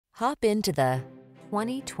Hop into the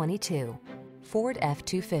 2022 Ford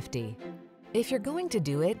F-250. If you're going to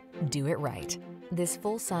do it right. This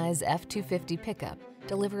full-size F-250 pickup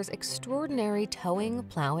delivers extraordinary towing,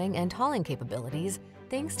 plowing, and hauling capabilities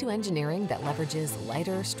thanks to engineering that leverages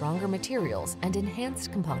lighter, stronger materials and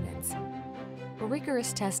enhanced components.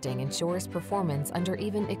 Rigorous testing ensures performance under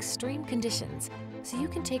even extreme conditions, so you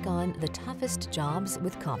can take on the toughest jobs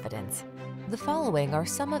with confidence. The following are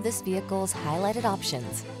some of this vehicle's highlighted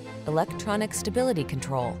options: electronic stability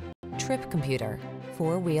control, trip computer,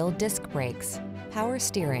 four-wheel disc brakes, power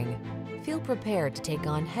steering. Feel prepared to take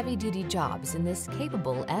on heavy-duty jobs in this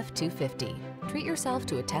capable F-250. Treat yourself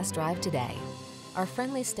to a test drive today. Our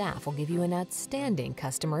friendly staff will give you an outstanding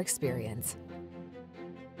customer experience.